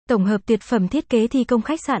Tổng hợp tuyệt phẩm thiết kế thi công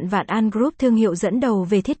khách sạn Vạn An Group, thương hiệu dẫn đầu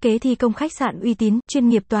về thiết kế thi công khách sạn uy tín, chuyên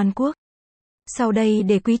nghiệp toàn quốc. Sau đây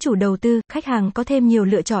để quý chủ đầu tư, khách hàng có thêm nhiều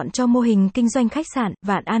lựa chọn cho mô hình kinh doanh khách sạn,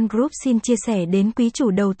 Vạn An Group xin chia sẻ đến quý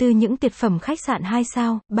chủ đầu tư những tuyệt phẩm khách sạn 2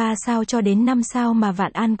 sao, 3 sao cho đến 5 sao mà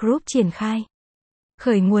Vạn An Group triển khai.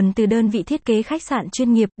 Khởi nguồn từ đơn vị thiết kế khách sạn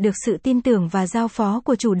chuyên nghiệp, được sự tin tưởng và giao phó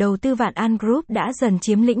của chủ đầu tư Vạn An Group đã dần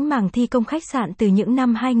chiếm lĩnh mảng thi công khách sạn từ những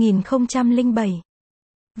năm 2007.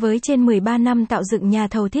 Với trên 13 năm tạo dựng nhà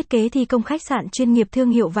thầu thiết kế thi công khách sạn chuyên nghiệp, thương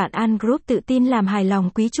hiệu Vạn An Group tự tin làm hài lòng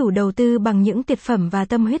quý chủ đầu tư bằng những tuyệt phẩm và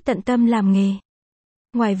tâm huyết tận tâm làm nghề.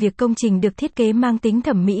 Ngoài việc công trình được thiết kế mang tính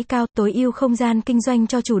thẩm mỹ cao, tối ưu không gian kinh doanh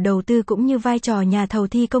cho chủ đầu tư cũng như vai trò nhà thầu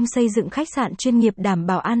thi công xây dựng khách sạn chuyên nghiệp đảm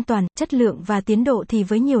bảo an toàn, chất lượng và tiến độ thì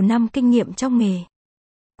với nhiều năm kinh nghiệm trong nghề.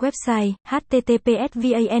 Website: